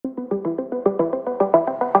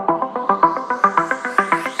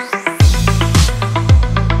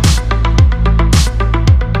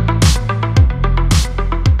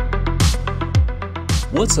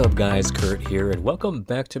What's up guys, Kurt here and welcome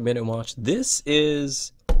back to Minitwatch. This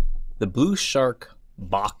is the Blushark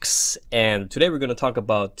box and today we're going to talk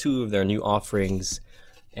about two of their new offerings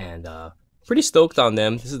and pretty stoked on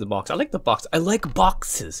them. This is the box. I like the box. I like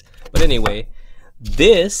boxes. But anyway,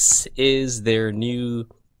 this is their new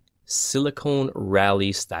silicone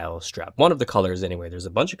rally style strap. One of the colors anyway. There's a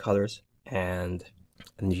bunch of colors and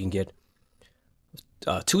you can get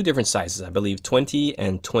two different sizes, I believe 20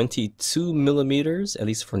 and 22 millimeters, at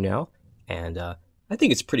least for now. And I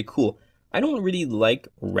think it's pretty cool. I don't really like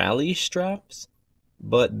rally straps,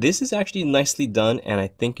 but this is actually nicely done and I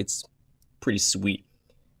think it's pretty sweet.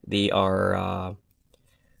 They are,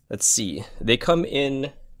 let's see, they come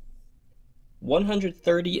in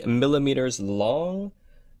 130 millimeters long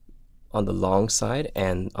on the long side,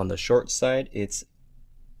 and on the short side it's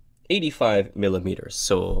 85 millimeters.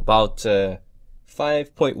 So about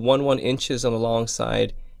 5.11 inches on the long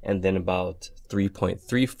side and then about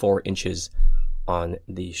 3.34 inches on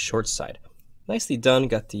the short side. Nicely done.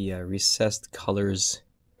 Got the recessed colors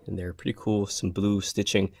and they're pretty cool. Some blue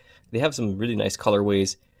stitching. They have some really nice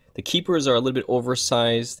colorways. The keepers are a little bit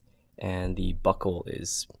oversized and the buckle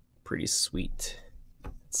is pretty sweet.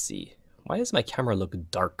 Let's see. Why does my camera look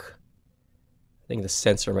dark? I think the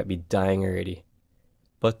sensor might be dying already.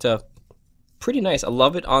 But pretty nice. I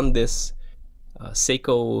love it on this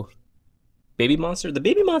Seiko Baby Monster. The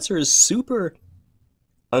Baby Monster is super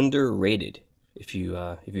underrated, if you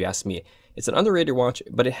ask me. It's an underrated watch,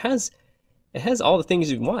 but it has all the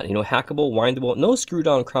things you want. You know, hackable, windable, no screw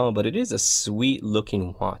down crown, but it is a sweet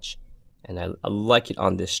looking watch, and I like it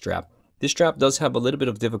on this strap. This strap does have a little bit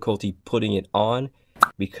of difficulty putting it on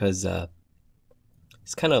because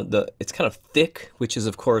it's kind of thick, which is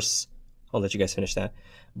of course, I'll let you guys finish that,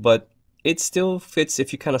 but it still fits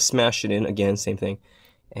if you kind of smash it in. Again, same thing.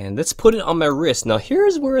 And let's put it on my wrist. Now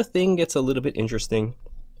here's where a thing gets a little bit interesting.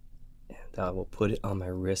 And I will put it on my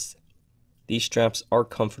wrist. These straps are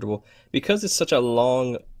comfortable. Because it's such a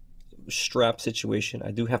long strap situation,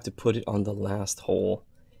 I do have to put it on the last hole.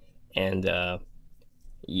 And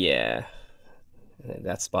yeah,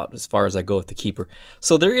 that's about as far as I go with the keeper.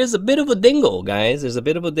 So there is a bit of a dingle, guys. There's a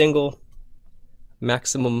bit of a dingle.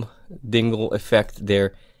 Maximum dingle effect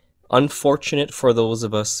there. Unfortunate for those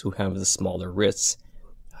of us who have the smaller wrists.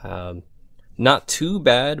 Not too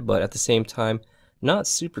bad, but at the same time, not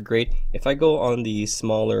super great. If I go on the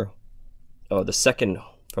smaller, the second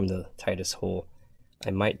from the tightest hole,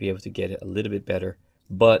 I might be able to get it a little bit better.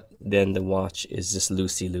 But then the watch is just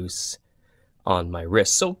loosey-loose on my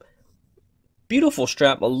wrist. So, beautiful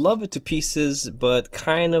strap. I love it to pieces, but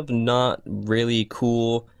kind of not really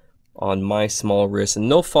cool on my small wrist. And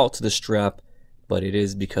no fault to the strap, but it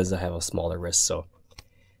is because I have a smaller wrist. So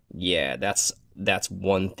yeah, that's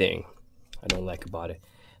one thing I don't like about it.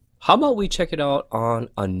 How about we check it out on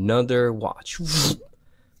another watch?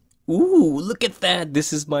 Ooh, look at that.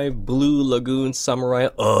 This is my Blue Lagoon Samurai.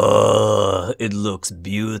 It looks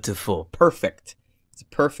beautiful. Perfect. It's a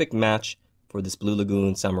perfect match for this Blue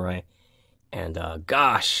Lagoon Samurai. And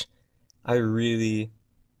gosh, I really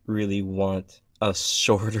want a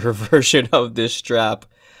shorter version of this strap.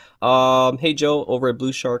 Hey Joe over at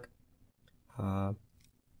Blushark,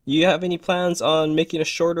 you have any plans on making a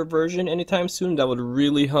shorter version anytime soon? That would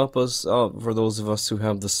really help us for those of us who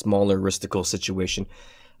have the smaller wristicle situation.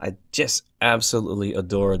 I just absolutely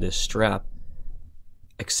adore this strap,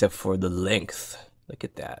 except for the length. Look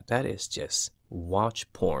at that. That is just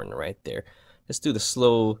watch porn right there. Let's do the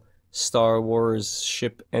slow Star Wars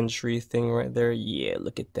ship entry thing right there. Yeah,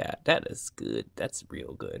 look at that. That is good. That's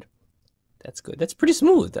real good. That's good. That's pretty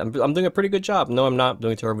smooth. I'm doing a pretty good job. No, I'm not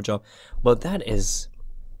doing a terrible job. But that is...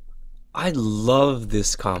 I love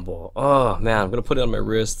this combo. Oh, man. I'm going to put it on my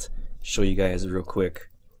wrist. Show you guys real quick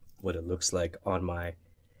what it looks like on my...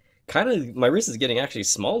 My wrist is getting actually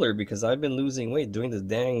smaller because I've been losing weight doing this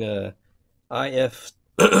dang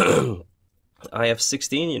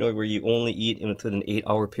IF16, you know, where you only eat within an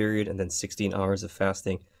 8-hour period and then 16 hours of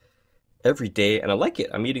fasting every day. And I like it.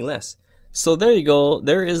 I'm eating less. So there you go.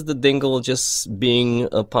 There is the dingle just being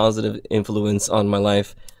a positive influence on my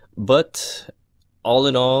life. But all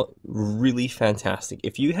in all, really fantastic.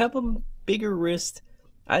 If you have a bigger wrist,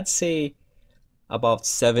 I'd say about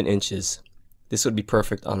 7 inches. This would be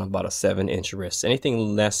perfect on about a 7-inch wrist.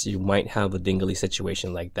 Anything less, you might have a dingly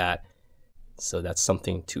situation like that. So that's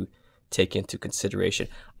something to take into consideration.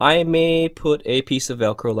 I may put a piece of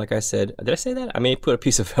Velcro, like I said. Did I say that? I may put a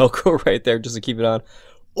piece of Velcro right there just to keep it on.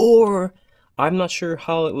 Or I'm not sure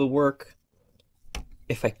how it will work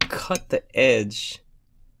if I cut the edge.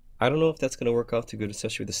 I don't know if that's going to work out too good,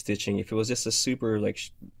 especially with the stitching. If it was just a super like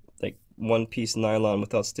one piece nylon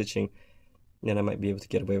without stitching, then I might be able to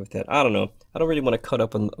get away with that. I don't know. I don't really want to cut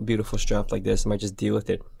up a beautiful strap like this. I might just deal with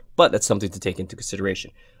it. But that's something to take into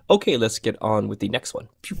consideration. Okay, let's get on with the next one.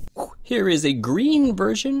 Here is a green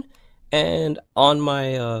version, and on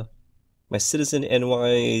my my Citizen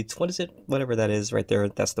NY, what is it? Whatever that is right there,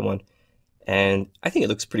 that's the one. And I think it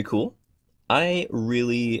looks pretty cool. I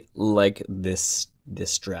really like this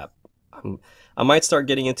strap. I might start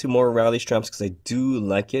getting into more rally straps because I do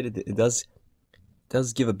like it. It does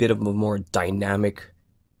give a bit of a more dynamic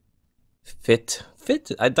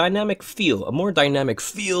a dynamic feel, a more dynamic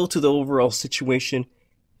feel to the overall situation.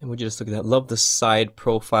 And would you just look at that? Love the side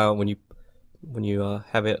profile when you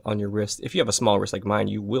have it on your wrist. If you have a small wrist like mine,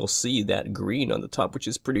 you will see that green on the top, which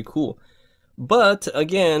is pretty cool. But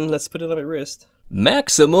again, let's put it on my wrist.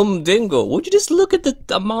 Maximum dingle. Would you just look at the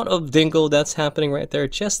amount of dingle that's happening right there?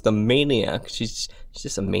 Just a maniac. She's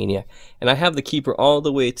just a maniac. And I have the keeper all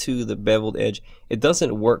the way to the beveled edge. It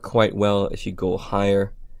doesn't work quite well if you go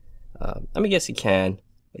higher. I mean, yes, you can.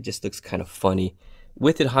 It just looks kind of funny.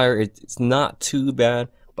 With it higher, it's not too bad.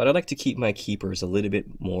 But I like to keep my keepers a little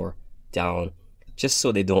bit more down, just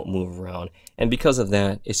so they don't move around. And because of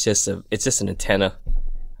that, it's just an antenna.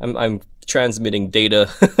 I'm transmitting data.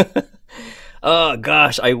 Oh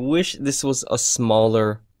gosh, I wish this was a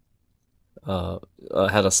smaller,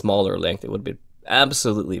 had a smaller length. It would be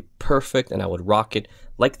absolutely perfect, and I would rock it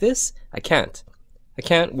like this. I can't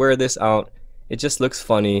wear this out. It just looks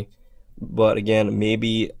funny. But again,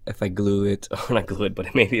 maybe if I glue it, or not glue it,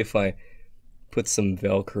 but maybe if I put some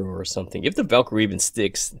Velcro or something. If the Velcro even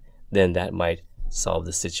sticks, then that might solve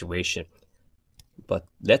the situation. But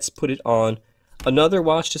let's put it on another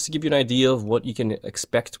watch just to give you an idea of what you can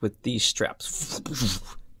expect with these straps.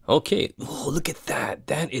 Okay, oh, look at that.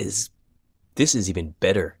 This is even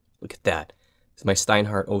better. Look at that. It's my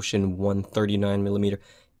Steinhardt Ocean 139mm.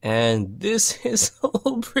 And this is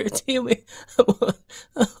so pretty. I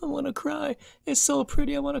want to cry. It's so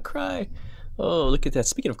pretty. I want to cry. Oh, look at that.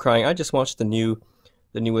 Speaking of crying, I just watched the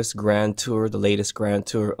newest Grand Tour, the latest Grand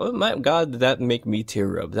Tour. Oh my God, did that make me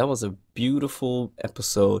tear up. That was a beautiful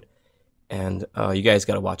episode. And you guys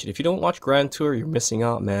got to watch it. If you don't watch Grand Tour, you're missing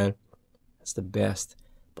out, man. That's the best.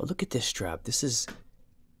 But look at this strap. This is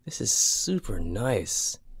super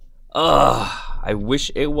nice. I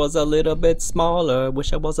wish it was a little bit smaller.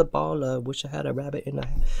 Wish I was a baller. Wish I had a rabbit in my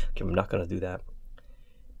head. Okay, I'm not gonna do that.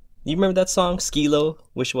 You remember that song, Skilo?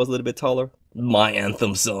 Wish it was a little bit taller. My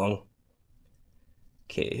anthem song.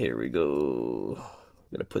 Okay, here we go.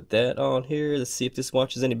 I'm gonna put that on here. Let's see if this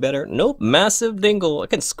watch is any better. Nope, massive dingle. I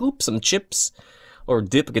can scoop some chips or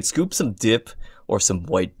dip. I can scoop some dip or some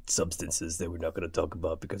white substances that we're not gonna talk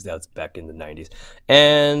about because that's back in the 90s.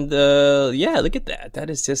 And yeah, look at that. That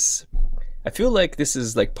is just, I feel like this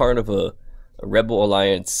is like part of a Rebel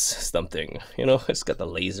Alliance something. You know, it's got the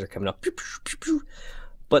laser coming up.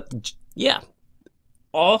 But yeah,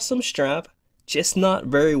 awesome strap. Just not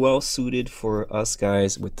very well suited for us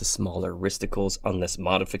guys with the smaller wristicles unless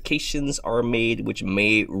modifications are made, which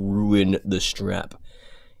may ruin the strap.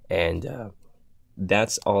 And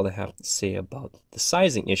that's all I have to say about the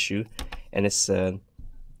sizing issue. And it's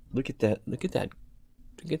look at that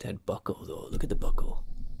buckle though. Look at the buckle.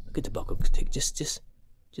 Look at the buckle.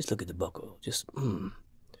 Just look at the buckle. I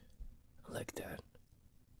like that.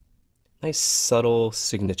 Nice subtle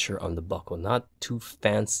signature on the buckle. Not too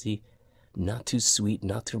fancy, not too sweet,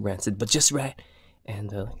 not too rancid, but just right.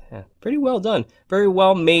 And yeah, pretty well done. Very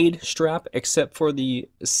well made strap, except for the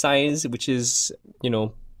size, which is, you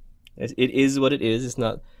know, it is what it is. It's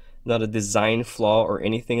not a design flaw or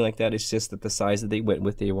anything like that. It's just that the size that they went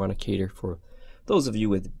with, they want to cater for those of you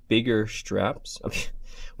with bigger straps,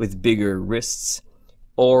 with bigger wrists,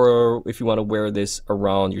 or if you want to wear this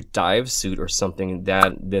around your dive suit or something,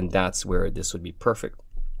 then that's where this would be perfect,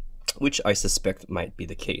 which I suspect might be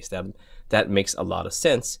the case. That makes a lot of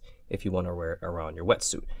sense if you want to wear it around your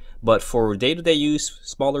wetsuit. But for day-to-day use,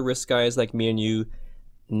 smaller wrist guys like me and you,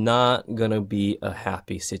 not gonna be a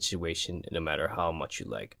happy situation no matter how much you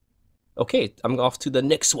like. Okay, I'm off to the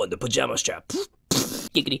next one, the pajama strap.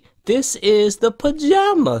 Giggity. This is the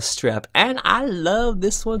pajama strap, and I love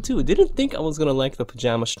this one too. Didn't think I was gonna like the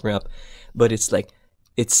pajama strap, but it's like,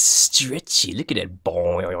 it's stretchy. Look at that.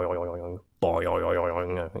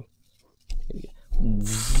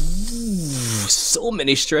 So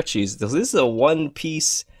many stretchies. This is a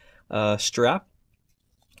one-piece strap.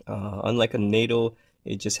 Unlike a NATO,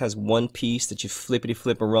 it just has one piece that you flippity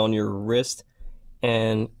flip around your wrist,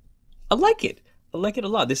 and I like it. I like it a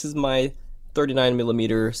lot. This is my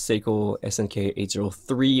 39mm Seiko SNK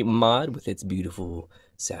 803 mod with its beautiful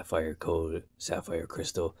sapphire code, sapphire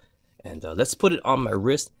crystal. And let's put it on my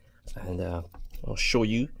wrist, and I'll show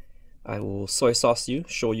you I will soy sauce you,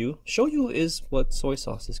 shoyu. Shoyu is what soy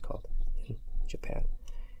sauce is called in Japan.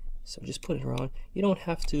 So just put it around. You don't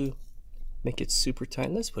have to make it super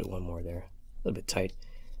tight. Let's put one more there. A little bit tight.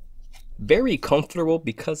 Very comfortable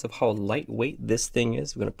because of how lightweight this thing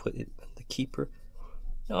is. We're gonna put it on the keeper.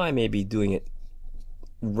 Now I may be doing it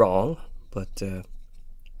wrong, but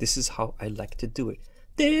this is how I like to do it.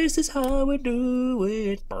 This is how we do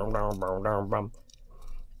it.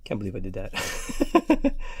 Can't believe I did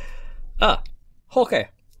that. Okay.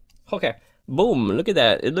 Boom, look at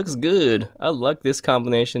that. It looks good. I like this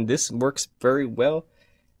combination. This works very well.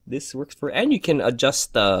 This works for, and you can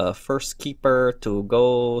adjust the first keeper to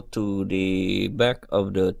go to the back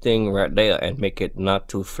of the thing right there and make it not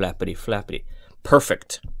too flappity.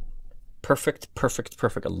 Perfect.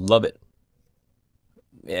 I love it.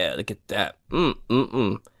 Yeah, look at that.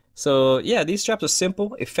 So yeah, these straps are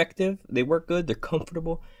simple, effective. They work good. They're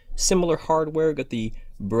comfortable. Similar hardware. Got the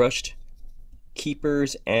brushed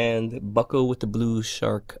keepers and buckle with the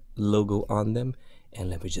Blushark logo on them. And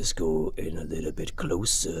let me just go in a little bit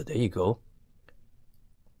closer. There you go.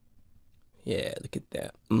 Yeah, look at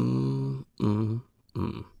that.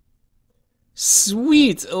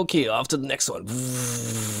 Sweet. Okay, off to the next one.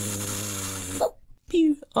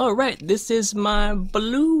 All right, this is my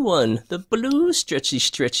blue one, the blue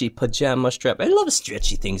stretchy pajama strap. I love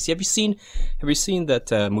stretchy things. Have you seen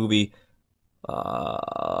that movie,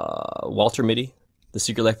 Walter Mitty, The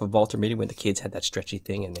Secret Life of Walter Mitty, when the kids had that stretchy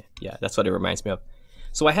thing? And yeah, that's what it reminds me of.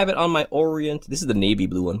 So I have it on my Orient. This is the navy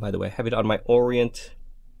blue one, by the way. I have it on my Orient.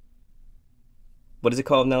 What is it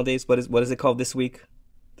called nowadays? What is it called this week?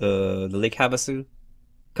 The Lake Havasu?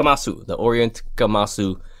 Kamasu, the Orient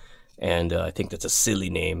Kamasu. And I think that's a silly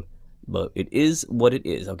name, but it is what it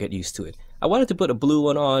is. I'll get used to it. I wanted to put a blue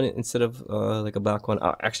one on instead of like a black one.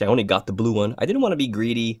 Actually, I only got the blue one. I didn't want to be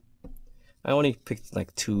greedy. I only picked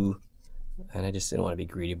like 2, and I just didn't want to be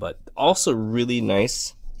greedy. But also really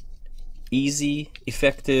nice, easy,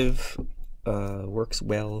 effective, works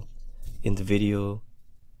well in the video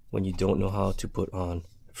when you don't know how to put on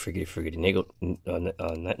friggity NATO,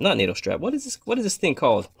 not NATO strap. What is this thing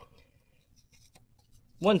called?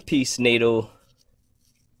 One piece NATO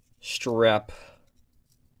strap.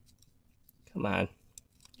 Come on,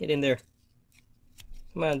 get in there.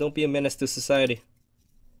 Come on, don't be a menace to society.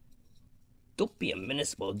 Don't be a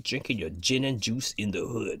menace while drinking your gin and juice in the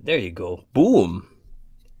hood. There you go. Boom.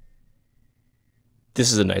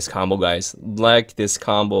 This is a nice combo, guys. Like this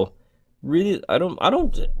combo. Really,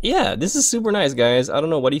 yeah, this is super nice, guys. I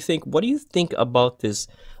don't know. What do you think? What do you think about this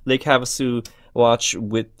Lake Havasu watch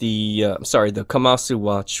with the the Kamasu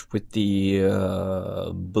watch with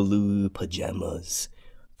the blue pajamas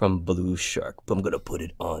from Blushark? But I'm gonna put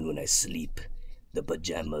it on when I sleep. The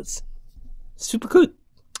pajamas. Super cute.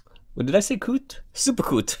 What did I say? Cute? Super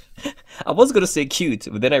cute. I was gonna say cute,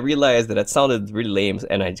 but then I realized that sounded really lame,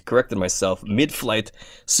 and I corrected myself mid-flight.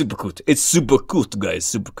 Super cute. It's super cute, guys.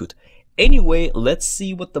 Super cute. Anyway, let's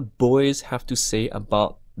see what the boys have to say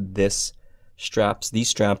about these straps.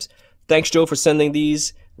 Thanks, Joe, for sending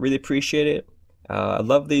these. Really appreciate it. I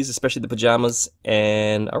love these, especially the pajamas.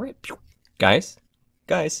 And all right, guys,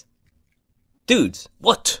 dudes,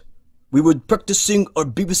 what? We were practicing our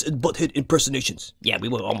Beavis and Butthead impersonations. Yeah, we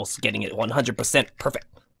were almost getting it 100% perfect.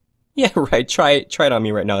 Yeah, right. Try it on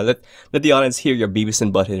me right now. Let the audience hear your Beavis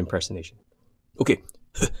and Butthead impersonation. Okay.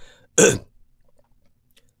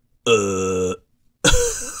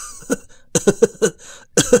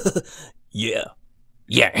 Yeah.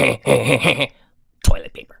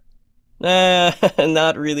 Toilet paper.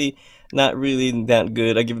 Not really that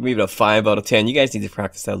good. I give it maybe a 5 out of 10. You guys need to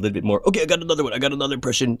practice that a little bit more. Okay, I got another one. I got another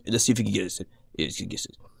impression. Let's see if you can guess it. Yes, you can guess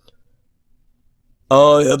it.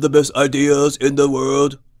 I have the best ideas in the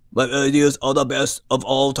world. My ideas are the best of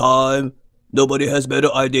all time. Nobody has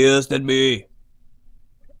better ideas than me.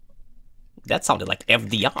 That sounded like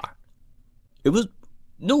FDR. It was...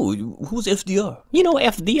 No, who's FDR? You know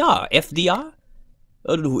FDR. FDR? I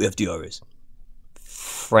don't know who FDR is.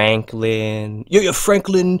 Franklin. Yeah,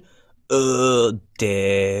 Franklin. DeLorean.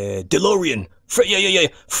 Yeah.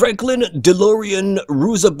 Franklin DeLorean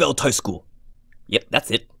Roosevelt High School. Yep,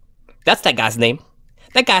 that's it. That's that guy's name.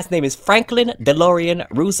 That guy's name is Franklin DeLorean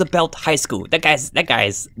Roosevelt High School. That's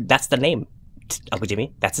the name. Uncle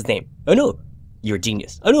Jimmy, that's his name. I know. You're a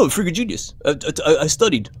genius. I know, I'm a freaking genius. I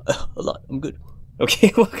studied a lot. I'm good.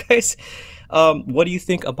 Okay, well, guys, what do you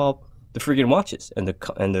think about the friggin' watches and the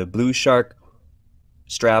Blushark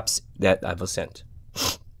straps that I've sent?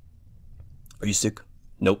 Are you sick?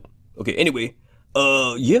 Nope. Okay, anyway,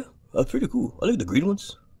 yeah, pretty cool. I like the green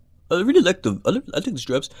ones. I really like I think the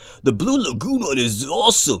straps. The Blue Lagoon one is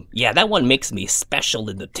awesome. Yeah, that one makes me special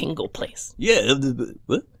in the tingle place. Yeah,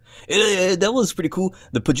 what? That one's pretty cool.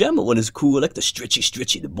 The Pajama one is cool. I like the stretchy,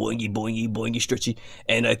 the boingy, stretchy.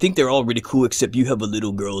 And I think they're all really cool, except you have a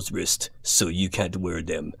little girl's wrist, so you can't wear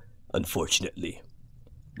them, unfortunately.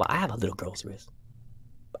 Well, I have a little girl's wrist.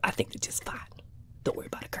 I think they're just fine. Don't worry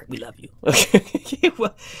about it, Kurt. We love you. Okay.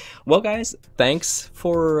 Well, guys, thanks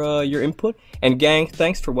for your input. And gang,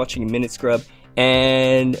 thanks for watching Minute Scrub.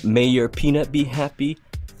 And may your peanut be happy.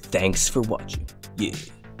 Thanks for watching. Yeah.